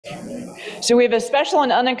So we have a special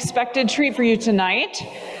and unexpected treat for you tonight.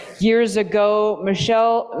 Years ago,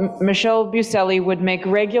 Michele Buselli would make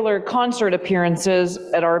regular concert appearances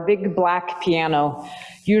at our big black piano,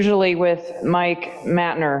 usually with Mike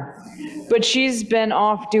Matner. But she's been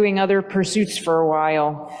off doing other pursuits for a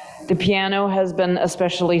while. The piano has been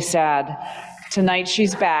especially sad. Tonight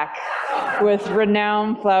she's back with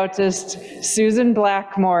renowned flautist Susan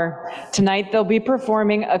Blackmore. Tonight they'll be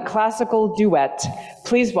performing a classical duet.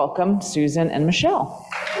 Please welcome Susan and Michele.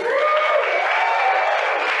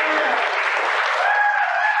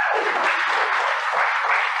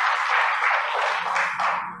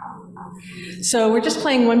 So we're just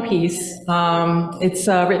playing one piece. It's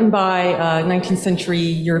written by 19th century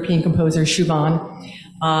European composer Schumann.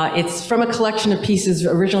 It's from a collection of pieces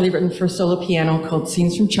originally written for solo piano called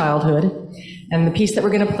Scenes from Childhood. And the piece that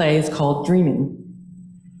we're going to play is called Dreaming.